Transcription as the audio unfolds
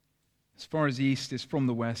As far as the east is from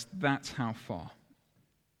the west, that's how far.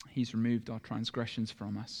 He's removed our transgressions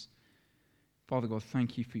from us. Father God,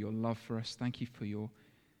 thank you for your love for us. Thank you for your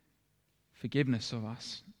forgiveness of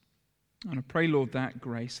us. And I pray, Lord, that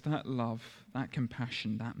grace, that love, that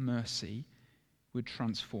compassion, that mercy would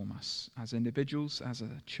transform us as individuals, as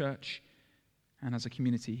a church, and as a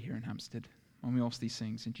community here in Hampstead. And we ask these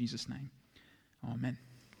things in Jesus' name. Amen.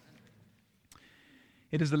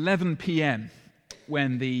 It is 11 p.m.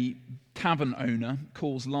 when the tavern owner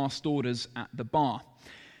calls last orders at the bar.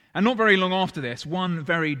 And not very long after this, one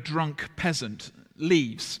very drunk peasant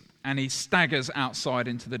leaves and he staggers outside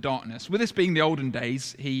into the darkness. With this being the olden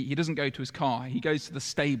days, he doesn't go to his car. He goes to the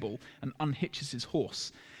stable and unhitches his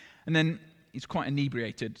horse. And then he's quite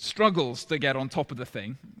inebriated, struggles to get on top of the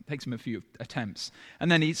thing. It takes him a few attempts.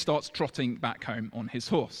 And then he starts trotting back home on his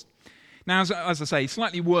horse. Now, as I say,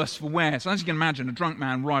 slightly worse for wear. So as you can imagine, a drunk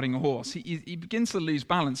man riding a horse, he begins to lose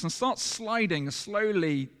balance and starts sliding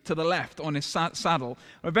slowly to the left on his saddle.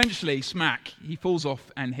 Eventually, smack, he falls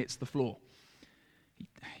off and hits the floor.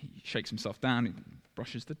 He shakes himself down, he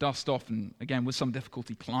brushes the dust off, and again, with some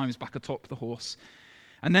difficulty, climbs back atop the horse.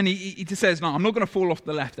 And then he just says, no, I'm not going to fall off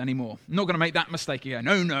the left anymore. I'm not going to make that mistake again.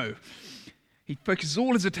 No. He focuses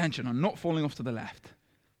all his attention on not falling off to the left.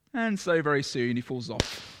 And so very soon he falls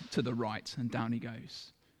off to the right, and down he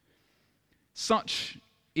goes. Such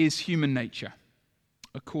is human nature,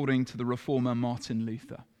 according to the reformer Martin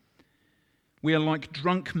Luther. We are like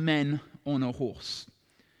drunk men on a horse.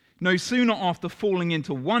 No sooner after falling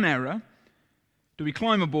into one error do we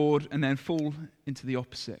climb aboard and then fall into the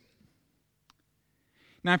opposite.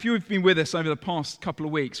 Now, if you've been with us over the past couple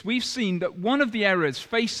of weeks, we've seen that one of the errors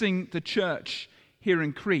facing the church here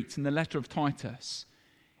in Crete, in the letter of Titus,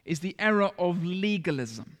 is the error of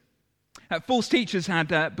legalism. False teachers had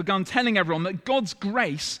begun telling everyone that God's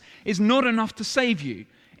grace is not enough to save you.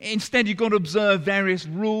 Instead, you've got to observe various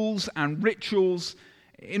rules and rituals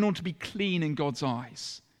in order to be clean in God's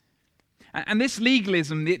eyes. And this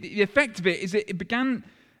legalism, the effect of it is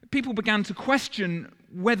people began to question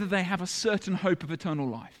whether they have a certain hope of eternal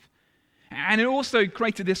life. And it also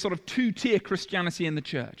created this sort of two-tier Christianity in the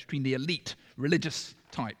church, between the elite religious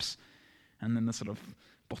types and then the sort of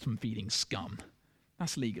bottom-feeding scum.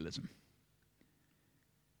 That's legalism.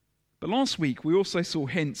 But last week, we also saw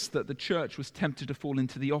hints that the church was tempted to fall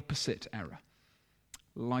into the opposite error,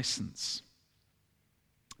 license.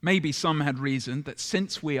 Maybe some had reasoned that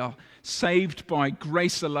since we are saved by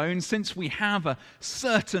grace alone, since we have a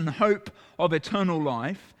certain hope of eternal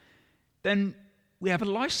life, then we have a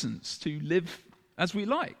license to live as we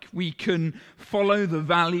like. We can follow the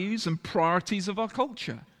values and priorities of our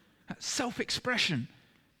culture. Self-expression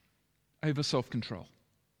over self-control.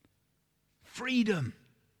 Freedom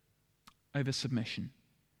over submission.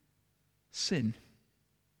 Sin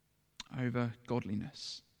over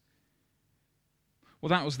godliness. Well,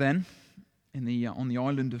 that was then on the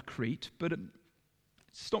island of Crete, but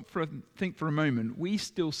think for a moment. We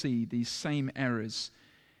still see these same errors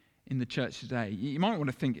in the church today. You might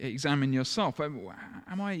want to examine yourself.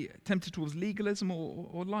 Am I tempted towards legalism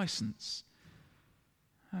or license?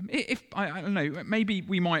 I don't know, maybe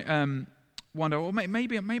we might wonder, or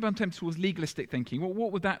maybe I'm tempted towards legalistic thinking. Well,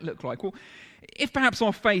 what would that look like? Well, if perhaps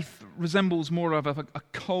our faith resembles more of a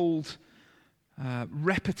cold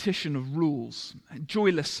repetition of rules,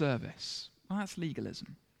 joyless service, well, that's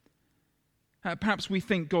legalism. Perhaps we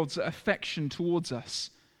think God's affection towards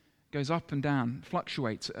us goes up and down,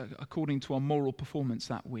 fluctuates according to our moral performance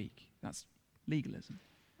that week. That's legalism.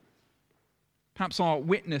 Perhaps our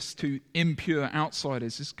witness to impure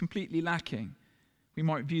outsiders is completely lacking. We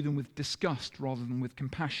might view them with disgust rather than with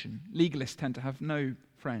compassion. Legalists tend to have no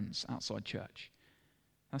friends outside church.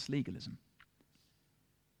 That's legalism.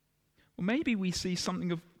 Or maybe we see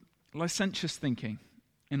something of licentious thinking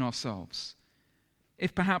in ourselves.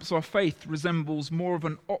 If perhaps our faith resembles more of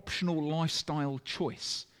an optional lifestyle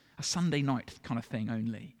choice, a Sunday night kind of thing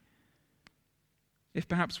only. If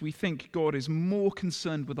perhaps we think God is more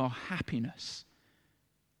concerned with our happiness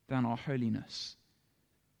than our holiness.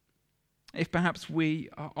 If perhaps we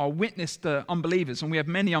are witness to unbelievers, and we have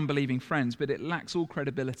many unbelieving friends, but it lacks all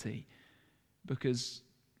credibility because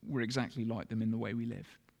we're exactly like them in the way we live.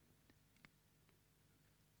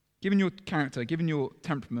 Given your character, given your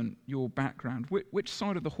temperament, your background, which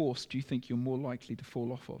side of the horse do you think you're more likely to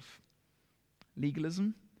fall off of?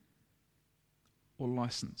 Legalism or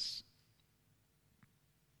license?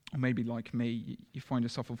 Or maybe like me, you find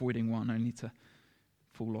yourself avoiding one only to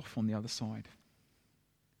fall off on the other side.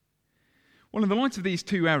 Well, in the light of these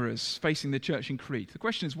two errors facing the church in Crete, the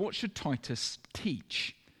question is, what should Titus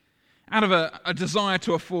teach? Out of a desire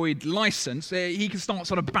to avoid license, he can start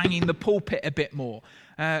sort of banging the pulpit a bit more,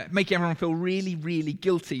 making everyone feel really, really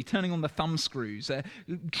guilty, turning on the thumb screws,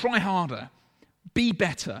 try harder, be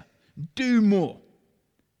better, do more.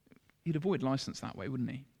 He'd avoid license that way,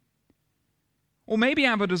 wouldn't he? Or maybe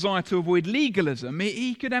out of a desire to avoid legalism,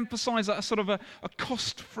 he could emphasize a sort of a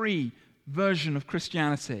cost-free version of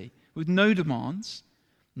Christianity with no demands,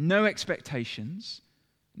 no expectations,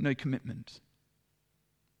 no commitment.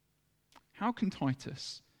 How can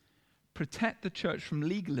Titus protect the church from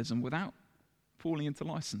legalism without falling into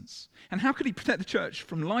license? And how could he protect the church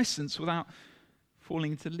from license without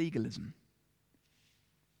falling into legalism?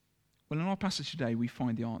 Well, in our passage today, we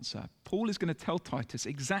find the answer. Paul is going to tell Titus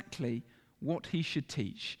exactly what he should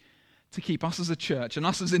teach to keep us as a church and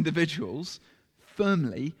us as individuals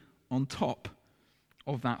firmly on top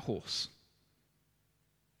of that horse.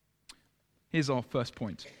 Here's our first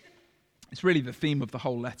point. It's really the theme of the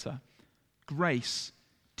whole letter. Grace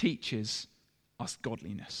teaches us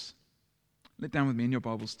godliness. Look down with me in your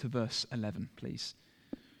Bibles to verse 11, please.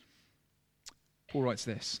 Paul writes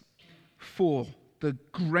this: "For the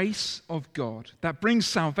grace of God that brings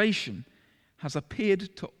salvation has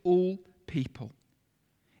appeared to all people.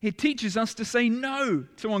 It teaches us to say no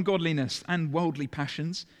to ungodliness and worldly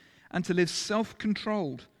passions and to live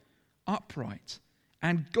self-controlled, upright,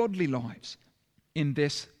 and godly lives in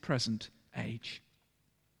this present age."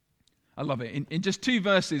 I love it. In just 2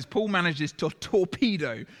 verses, Paul manages to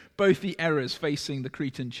torpedo both the errors facing the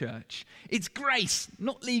Cretan church. It's grace,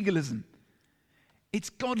 not legalism. It's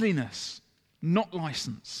godliness, not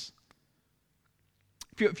license.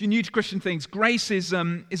 If you're new to Christian things, grace is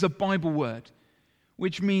a Bible word,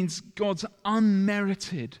 which means God's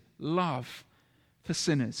unmerited love for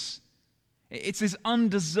sinners. It's his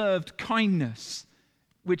undeserved kindness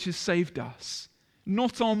which has saved us,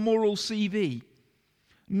 not our moral CV,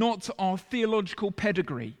 not our theological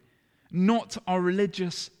pedigree, not our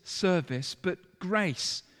religious service, but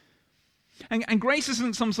grace. And grace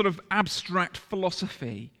isn't some sort of abstract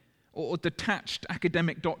philosophy or detached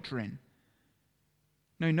academic doctrine.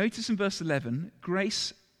 No, notice in verse 11,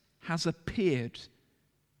 grace has appeared.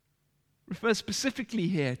 Refers specifically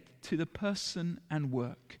here to the person and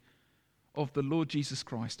work of the Lord Jesus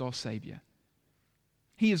Christ, our Saviour.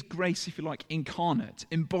 He is grace, if you like, incarnate,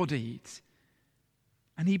 embodied.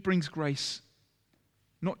 And he brings grace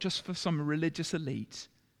not just for some religious elite,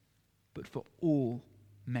 but for all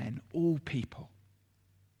men, all people.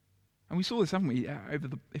 And we saw this, haven't we?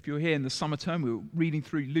 If you were here in the summer term, we were reading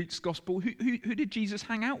through Luke's gospel. Who did Jesus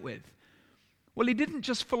hang out with? Well, he didn't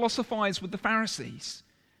just philosophize with the Pharisees.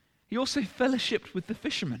 He also fellowshipped with the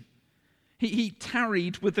fishermen. He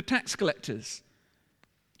tarried with the tax collectors.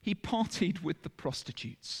 He partied with the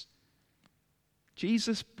prostitutes.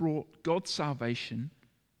 Jesus brought God's salvation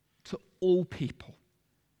to all people.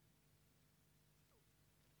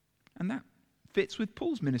 And that fits with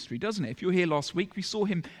Paul's ministry, doesn't it? If you were here last week, we saw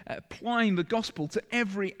him applying the gospel to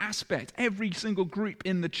every aspect, every single group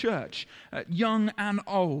in the church, young and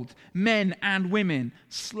old, men and women,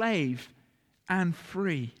 slave and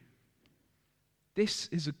free. This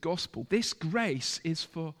is a gospel. This grace is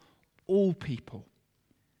for all people.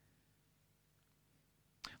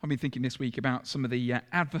 I've been thinking this week about some of the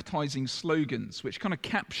advertising slogans which kind of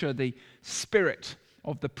capture the spirit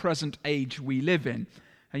of the present age we live in.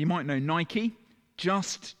 You might know Nike,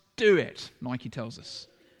 just do it, Nike tells us.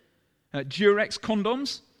 Durex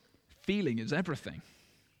condoms, feeling is everything.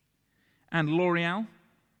 And L'Oreal,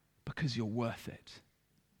 because you're worth it.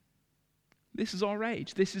 This is our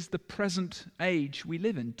age. This is the present age we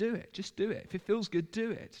live in. Do it. Just do it. If it feels good, do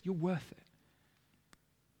it. You're worth it.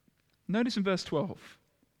 Notice in verse 12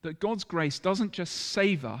 that God's grace doesn't just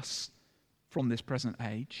save us from this present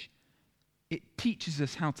age, it teaches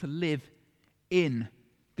us how to live in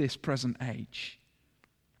this present age.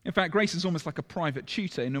 In fact, grace is almost like a private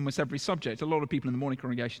tutor in almost every subject. A lot of people in the morning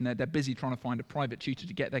congregation, they're busy trying to find a private tutor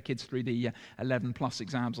to get their kids through the 11 plus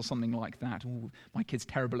exams or something like that. Oh, my kid's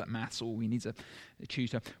terrible at maths, or he needs a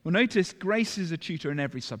tutor. Well, notice grace is a tutor in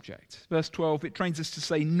every subject. Verse 12, it trains us to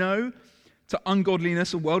say no to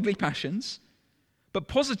ungodliness and worldly passions, but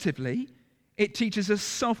positively, it teaches us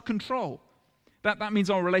self-control. That means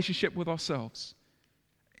our relationship with ourselves.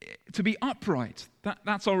 To be upright,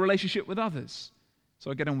 that's our relationship with others. So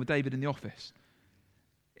I get on with David in the office.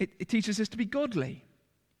 It teaches us to be godly,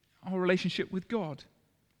 our relationship with God.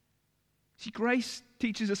 See, grace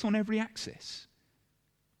teaches us on every axis.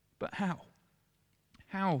 But how?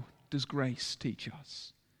 How does grace teach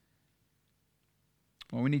us?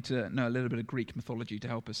 Well, we need to know a little bit of Greek mythology to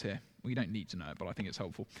help us here. Well, you don't need to know it, but I think it's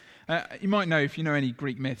helpful. You might know, if you know any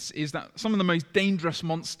Greek myths, is that some of the most dangerous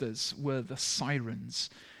monsters were the sirens.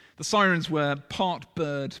 The sirens were part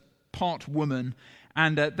bird, part woman,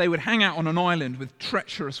 and they would hang out on an island with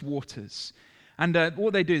treacherous waters. And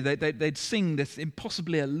what they do, they'd sing this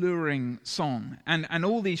impossibly alluring song. And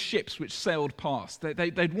all these ships which sailed past,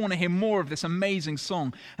 they'd want to hear more of this amazing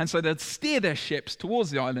song. And so they'd steer their ships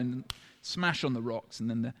towards the island and smash on the rocks, and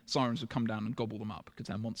then the sirens would come down and gobble them up, because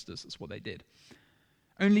they're monsters. That's what they did.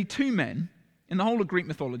 Only 2 men in the whole of Greek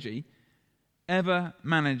mythology ever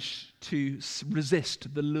managed to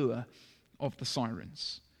resist the lure of the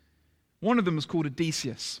sirens. One of them was called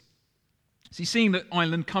Odysseus. So seeing the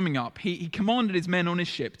island coming up, he commanded his men on his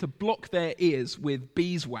ship to block their ears with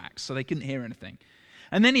beeswax so they couldn't hear anything.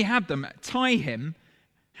 And then he had them tie him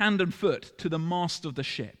hand and foot to the mast of the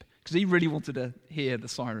ship, because he really wanted to hear the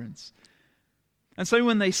sirens. And so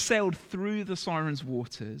when they sailed through the sirens'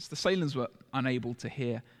 waters, the sailors were unable to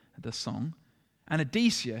hear the song. And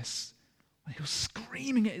Odysseus, he was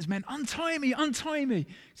screaming at his men, "Untie me, untie me!"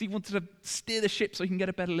 Because he wanted to steer the ship so he can get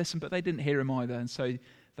a better listen, but they didn't hear him either, and so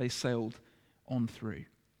they sailed on through.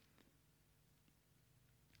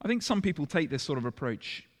 I think some people take this sort of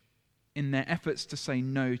approach in their efforts to say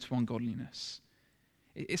no to ungodliness.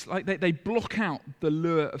 It's like they block out the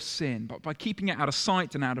lure of sin by keeping it out of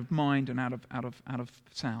sight and out of mind and out of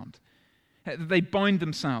sound. They bind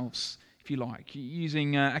themselves, if you like,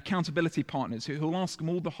 using accountability partners who will ask them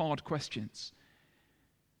all the hard questions.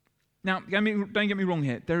 Now, don't get me wrong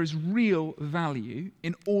here. There is real value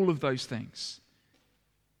in all of those things,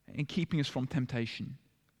 in keeping us from temptation.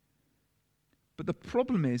 But the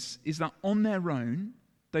problem is that on their own,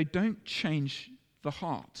 they don't change the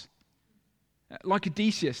heart. Like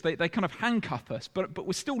Odysseus, they kind of handcuff us, but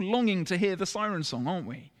we're still longing to hear the siren song, aren't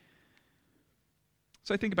we?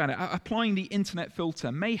 So think about it. Applying the internet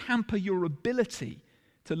filter may hamper your ability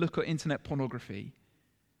to look at internet pornography,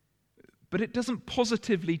 but it doesn't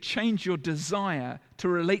positively change your desire to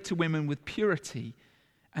relate to women with purity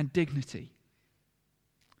and dignity.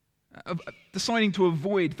 Deciding to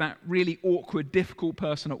avoid that really awkward, difficult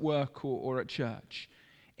person at work or at church,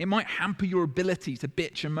 it might hamper your ability to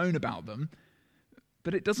bitch and moan about them,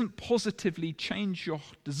 but it doesn't positively change your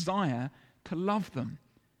desire to love them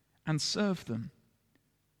and serve them.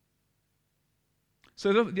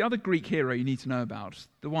 So the other Greek hero you need to know about,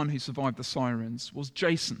 the one who survived the sirens, was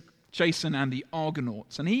Jason and the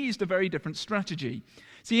Argonauts. And he used a very different strategy.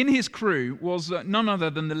 See, in his crew was none other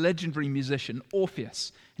than the legendary musician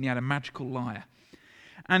Orpheus, and he had a magical lyre.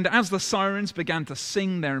 And as the sirens began to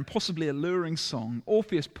sing their impossibly alluring song,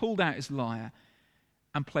 Orpheus pulled out his lyre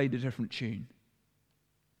and played a different tune.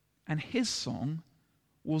 And his song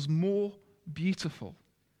was more beautiful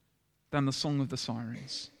than the song of the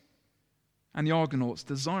sirens. And the Argonauts,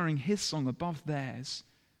 desiring his song above theirs,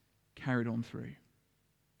 carried on through.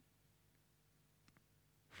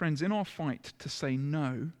 Friends, in our fight to say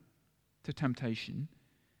no to temptation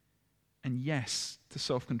and yes to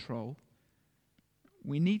self-control,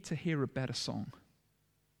 we need to hear a better song.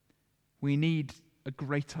 We need a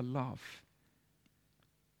greater love.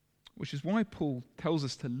 Which is why Paul tells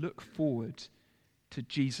us to look forward to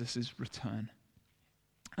Jesus' return.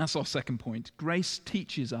 That's our second point. Grace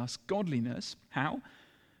teaches us godliness. How?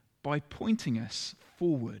 By pointing us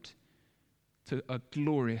forward to a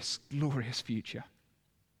glorious, glorious future.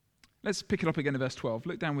 Let's pick it up again in verse 12.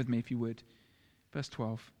 Look down with me if you would. Verse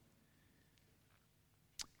 12.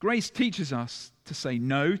 Grace teaches us to say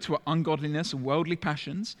no to our ungodliness and worldly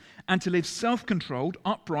passions and to live self-controlled,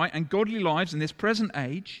 upright, and godly lives in this present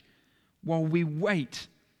age while we wait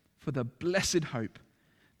for the blessed hope,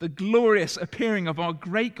 the glorious appearing of our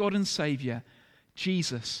great God and Savior,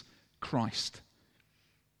 Jesus Christ.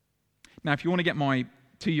 Now, if you want to get my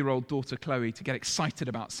 2-year-old daughter Chloe to get excited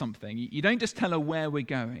about something, you don't just tell her where we're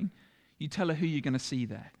going, you tell her who you're going to see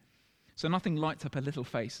there. So nothing lights up her little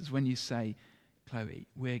face as when you say, "Chloe,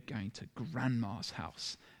 we're going to Grandma's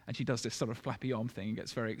house." And she does this sort of flappy arm thing and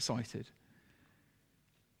gets very excited.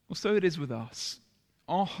 Well, so it is with us.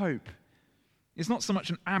 Our hope is not so much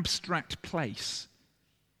an abstract place,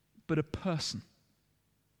 but a person.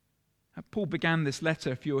 Paul began this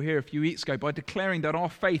letter, if you were here a few weeks ago, by declaring that our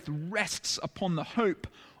faith rests upon the hope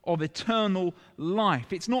of eternal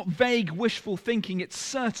life. It's not vague wishful thinking, it's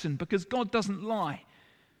certain, because God doesn't lie.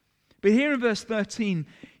 But here in verse 13,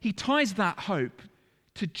 he ties that hope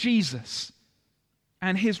to Jesus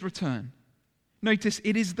and his return. Notice,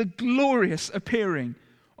 it is the glorious appearing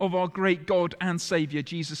of our great God and Savior,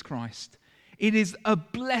 Jesus Christ. It is a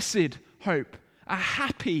blessed hope, a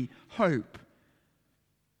happy hope.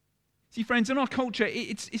 See, friends, in our culture,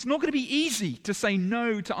 it's not going to be easy to say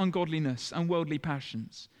no to ungodliness and worldly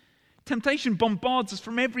passions. Temptation bombards us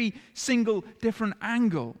from every single different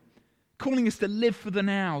angle, calling us to live for the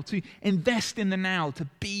now, to invest in the now, to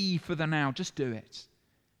be for the now. Just do it.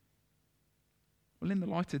 Well, in the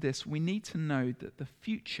light of this, we need to know that the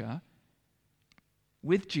future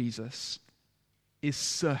with Jesus is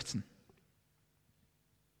certain.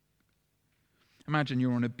 Imagine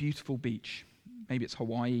you're on a beautiful beach. Maybe it's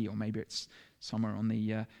Hawaii, or maybe it's somewhere on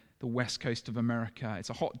the west coast of America. It's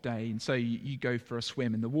a hot day, and so you go for a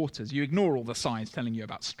swim in the waters. You ignore all the signs telling you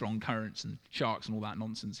about strong currents and sharks and all that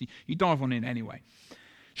nonsense. You dive on in anyway.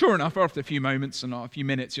 Sure enough, after a few moments and a few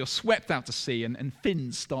minutes, you're swept out to sea, and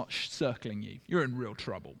fins start circling you. You're in real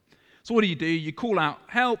trouble. So what do? You call out,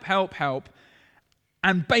 "Help, help, help,"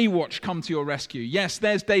 and Baywatch come to your rescue. Yes,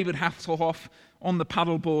 there's David Hasselhoff on the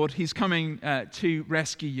paddleboard. He's coming to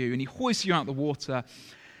rescue you, and he hoists you out of the water,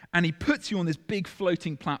 and he puts you on this big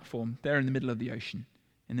floating platform there in the middle of the ocean,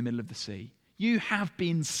 in the middle of the sea. You have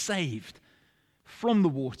been saved from the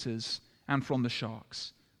waters and from the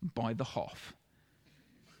sharks by the Hoff.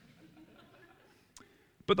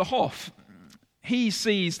 But the Hoff, he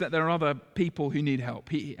sees that there are other people who need help,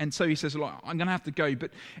 and so he says, "Look, I'm going to have to go,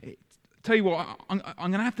 but tell you what, I'm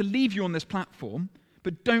going to have to leave you on this platform,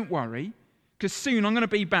 but don't worry, because soon I'm going to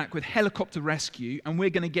be back with helicopter rescue, and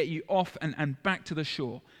we're going to get you off and back to the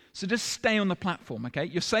shore. So just stay on the platform, okay?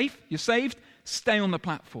 You're safe, you're saved, stay on the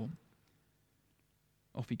platform."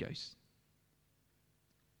 Off he goes.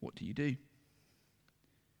 What do? Do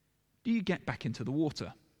you get back into the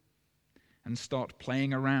water and start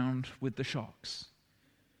playing around with the sharks?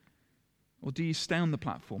 Or do you stay on the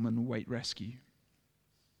platform and await rescue?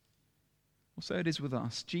 Well, so it is with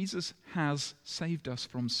us. Jesus has saved us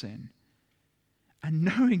from sin. And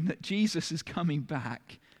knowing that Jesus is coming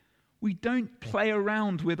back, we don't play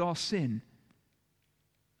around with our sin.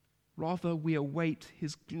 Rather, we await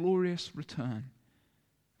his glorious return,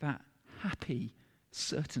 that happy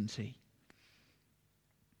certainty.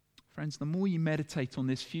 Friends, the more you meditate on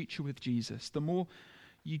this future with Jesus, the more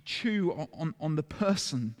you chew on the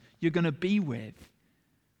person you're going to be with,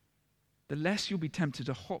 the less you'll be tempted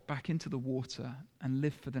to hop back into the water and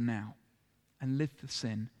live for the now, and live for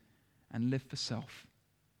sin, and live for self.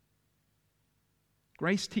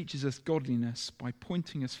 Grace teaches us godliness by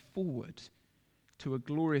pointing us forward to a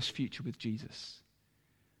glorious future with Jesus.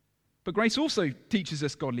 But grace also teaches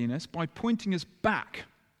us godliness by pointing us back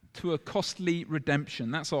to a costly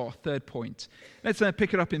redemption. That's our third point. Let's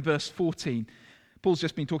pick it up in verse 14. Paul's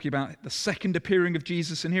just been talking about the second appearing of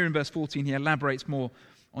Jesus, and here in verse 14 he elaborates more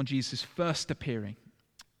on Jesus' first appearing.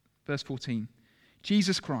 Verse 14,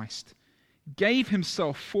 Jesus Christ gave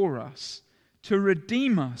himself for us to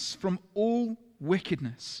redeem us from all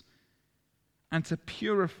wickedness and to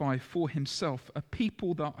purify for himself a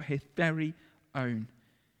people that are his very own,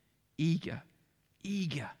 eager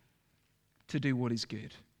to do what is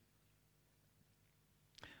good.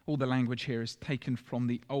 All the language here is taken from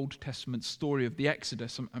the Old Testament story of the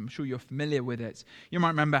Exodus. I'm sure you're familiar with it. You might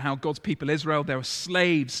remember how God's people Israel, they were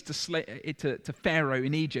slaves to Pharaoh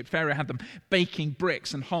in Egypt. Pharaoh had them baking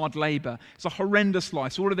bricks and hard labor. It's a horrendous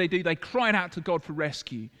life. So what did? They cried out to God for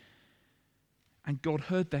rescue. And God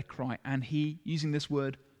heard their cry, and he, using this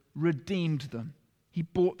word, redeemed them. He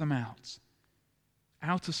bought them out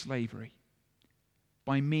of slavery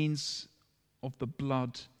by means of the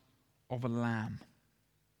blood of a lamb,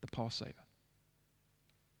 the Passover.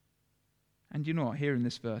 And you know what? Here in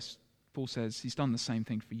this verse, Paul says he's done the same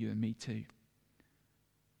thing for you and me too.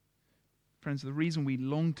 Friends, the reason we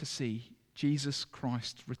long to see Jesus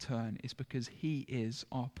Christ return is because he is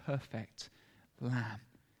our perfect lamb.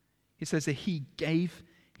 It says that he gave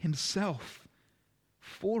himself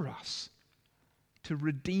for us to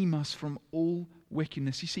redeem us from all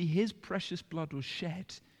wickedness. You see, his precious blood was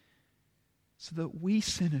shed so that we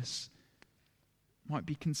sinners might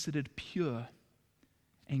be considered pure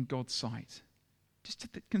in God's sight. Just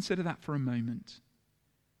to consider that for a moment.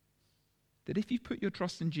 That if you put your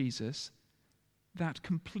trust in Jesus, that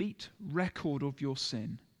complete record of your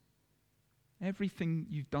sin, everything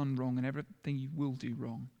you've done wrong and everything you will do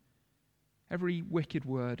wrong, every wicked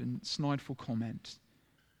word and snideful comment,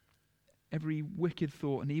 every wicked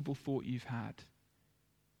thought and evil thought you've had,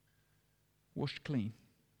 washed clean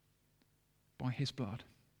by his blood.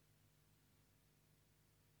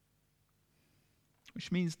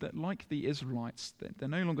 Which means that, like the Israelites, they're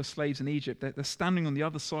no longer slaves in Egypt. They're standing on the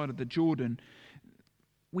other side of the Jordan.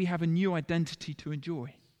 We have a new identity to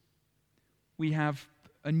enjoy. We have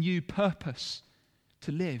a new purpose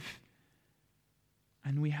to live.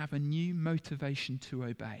 And we have a new motivation to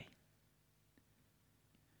obey.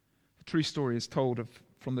 The True story is told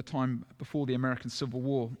from the time before the American Civil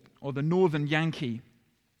War, or the northern Yankee,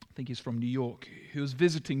 I think he's from New York, who was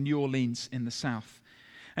visiting New Orleans in the south.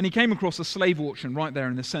 And he came across a slave auction right there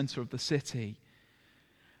in the center of the city.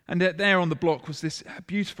 And there on the block was this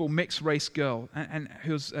beautiful mixed-race girl, and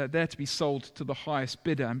who was there to be sold to the highest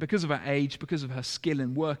bidder. And because of her age, because of her skill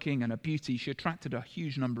in working and her beauty, she attracted a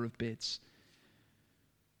huge number of bids.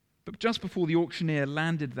 But just before the auctioneer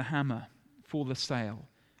landed the hammer for the sale,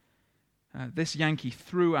 this Yankee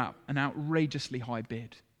threw out an outrageously high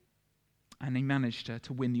bid, and he managed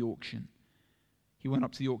to win the auction. He went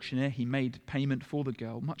up to the auctioneer, he made payment for the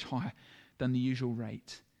girl, much higher than the usual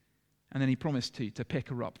rate. And then he promised to pick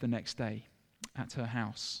her up the next day at her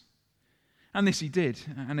house. And this he did.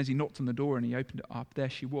 And as he knocked on the door and he opened it up, there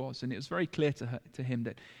she was. And it was very clear to him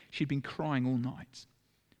that she'd been crying all night,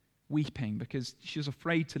 weeping, because she was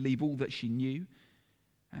afraid to leave all that she knew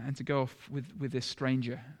and to go off with this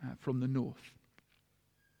stranger from the north.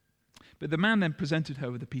 But the man then presented her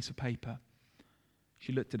with a piece of paper.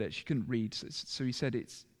 She looked at it. She couldn't read. So he said,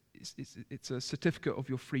 it's a certificate of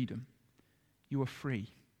your freedom. You are free.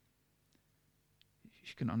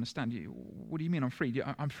 She couldn't understand. What do you mean I'm free?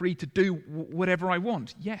 I'm free to do whatever I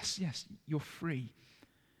want. Yes, you're free.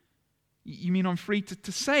 You mean I'm free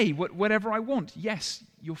to say whatever I want? Yes,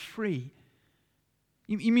 you're free.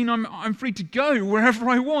 You mean I'm free to go wherever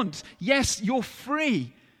I want? Yes, you're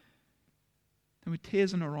free. And with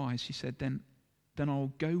tears in her eyes, she said, then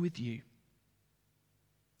I'll go with you.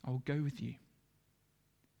 I'll go with you.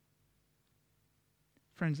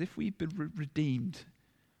 Friends, if we've been redeemed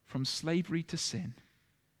from slavery to sin,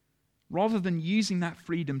 rather than using that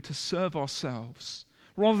freedom to serve ourselves,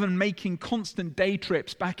 rather than making constant day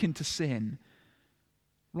trips back into sin,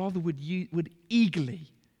 rather would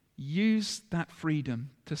eagerly use that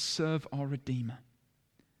freedom to serve our Redeemer,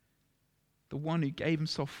 the one who gave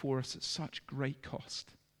himself for us at such great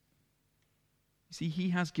cost. You see, he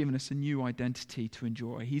has given us a new identity to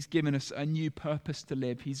enjoy. He's given us a new purpose to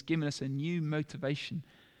live. He's given us a new motivation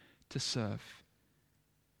to serve.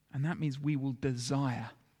 And that means we will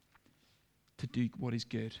desire to do what is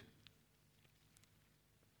good.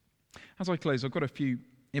 As I close, I've got a few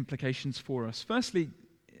implications for us. Firstly,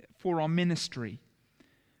 for our ministry.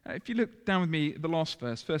 If you look down with me at the last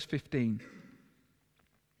verse 15,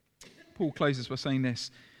 Paul closes by saying this: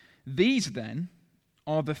 "These then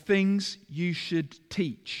are the things you should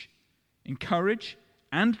teach, encourage,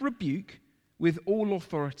 and rebuke with all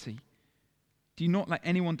authority. Do not let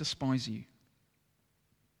anyone despise you."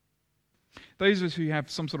 Those of us who have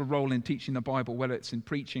some sort of role in teaching the Bible, whether it's in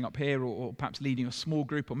preaching up here or perhaps leading a small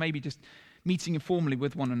group or maybe just meeting informally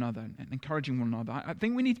with one another and encouraging one another, I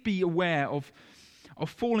think we need to be aware of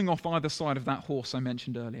falling off either side of that horse I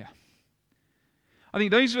mentioned earlier. I think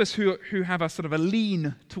those of us who have a sort of a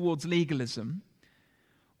lean towards legalism,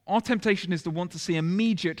 our temptation is to want to see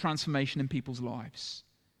immediate transformation in people's lives.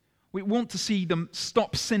 We want to see them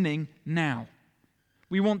stop sinning now.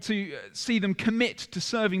 We want to see them commit to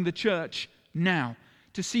serving the church now,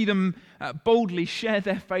 to see them boldly share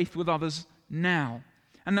their faith with others now.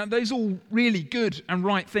 And those are all really good and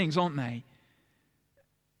right things, aren't they?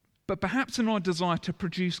 But perhaps in our desire to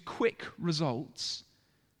produce quick results,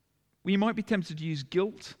 we might be tempted to use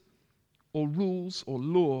guilt or rules or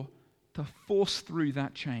law to force through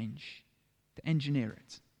that change, to engineer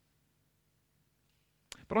it.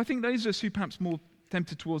 But I think those of us who perhaps more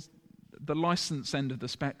tempted towards the license end of the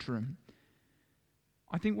spectrum,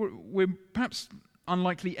 I think we're perhaps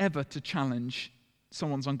unlikely ever to challenge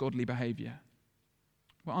someone's ungodly behavior.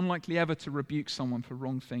 We're unlikely ever to rebuke someone for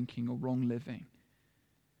wrong thinking or wrong living.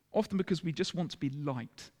 Often because we just want to be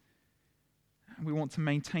liked. And we want to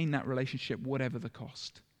maintain that relationship whatever the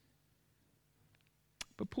cost.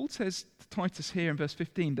 But Paul says to Titus here in verse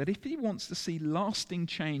 15 that if he wants to see lasting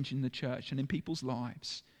change in the church and in people's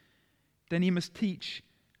lives, then he must teach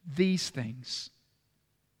these things.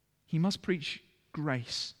 He must preach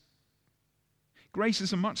grace. Grace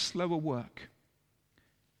is a much slower work.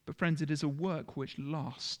 But friends, it is a work which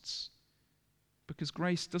lasts. Because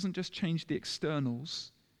grace doesn't just change the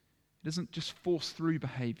externals. It doesn't just force through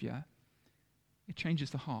behavior. It changes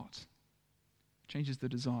the heart. It changes the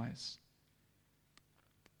desires.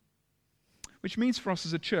 Which means for us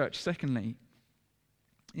as a church, secondly,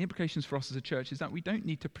 the implications for us as a church is that we don't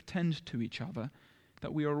need to pretend to each other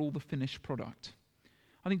that we are all the finished product.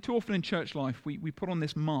 I think too often in church life, we put on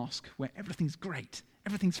this mask where everything's great,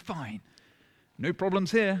 everything's fine. No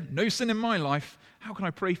problems here, no sin in my life. How can I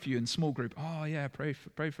pray for you in small group? Oh yeah, pray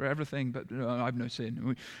for everything, but I've no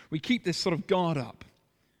sin. We keep this sort of guard up.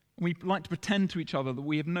 We like to pretend to each other that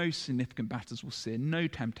we have no significant battles with sin, no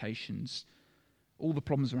temptations, All the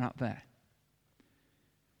problems are out there.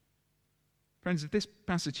 Friends, if this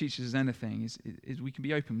passage teaches us anything, is we can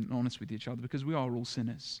be open and honest with each other, because we are all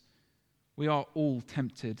sinners. We are all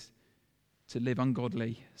tempted to live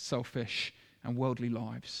ungodly, selfish, and worldly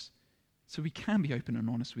lives. So we can be open and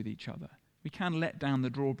honest with each other. We can let down the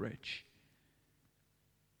drawbridge.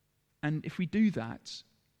 And if we do that,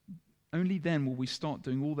 only then will we start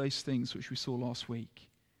doing all those things which we saw last week.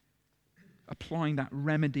 Applying that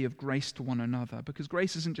remedy of grace to one another. Because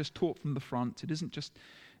grace isn't just taught from the front. It isn't just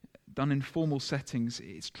done in formal settings.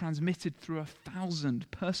 It's transmitted through 1,000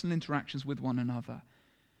 personal interactions with one another.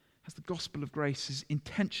 As the gospel of grace is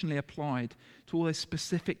intentionally applied to all those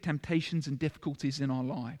specific temptations and difficulties in our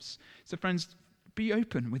lives. So friends, be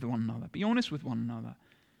open with one another. Be honest with one another.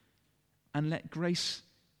 And let grace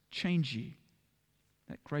change you.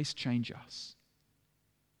 Let grace change us.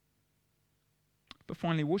 But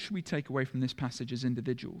finally, what should we take away from this passage as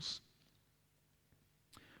individuals?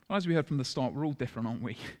 Well, as we heard from the start, we're all different, aren't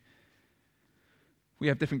we? We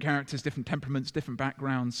have different characters, different temperaments, different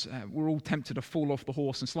backgrounds. We're all tempted to fall off the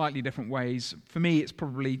horse in slightly different ways. For me, it's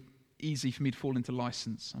probably easy for me to fall into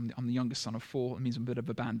license. I'm the youngest son of 4. It means I'm a bit of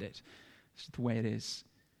a bandit. It's just the way it is.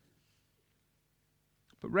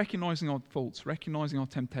 But recognizing our faults, recognizing our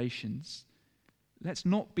temptations, let's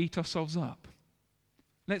not beat ourselves up.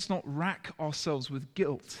 Let's not rack ourselves with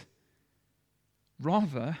guilt.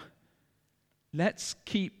 Rather, let's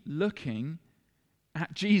keep looking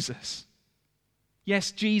at Jesus.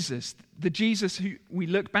 Yes, Jesus, the Jesus who we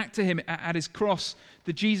look back to him at his cross,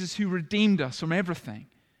 the Jesus who redeemed us from everything,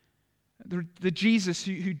 the Jesus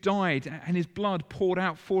who died and his blood poured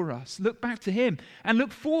out for us. Look back to him and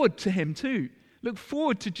look forward to him too. Look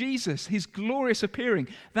forward to Jesus, his glorious appearing,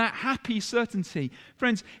 that happy certainty.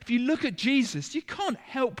 Friends, if you look at Jesus, you can't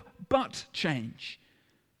help but change.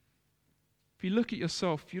 If you look at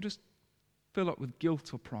yourself, you just fill up with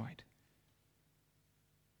guilt or pride.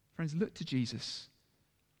 Friends, look to Jesus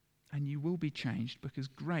and you will be changed, because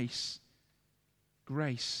grace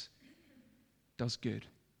does good.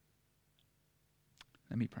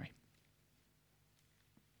 Let me pray.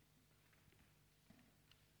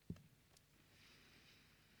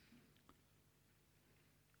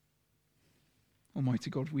 Almighty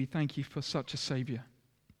God, we thank you for such a Saviour.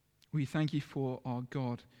 We thank you for our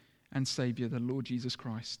God and Saviour, the Lord Jesus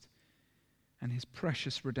Christ, and his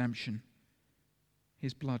precious redemption,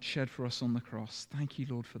 his blood shed for us on the cross. Thank you,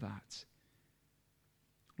 Lord, for that.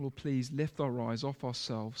 Lord, please lift our eyes off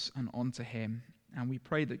ourselves and onto him, and we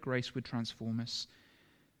pray that grace would transform us.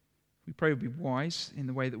 We pray we'll be wise in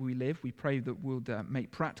the way that we live. We pray that we'll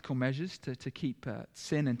make practical measures to keep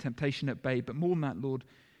sin and temptation at bay. But more than that, Lord,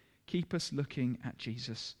 keep us looking at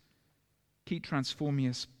Jesus. Keep transforming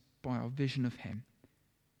us by our vision of him.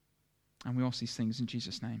 And we ask these things in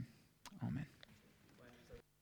Jesus' name. Amen.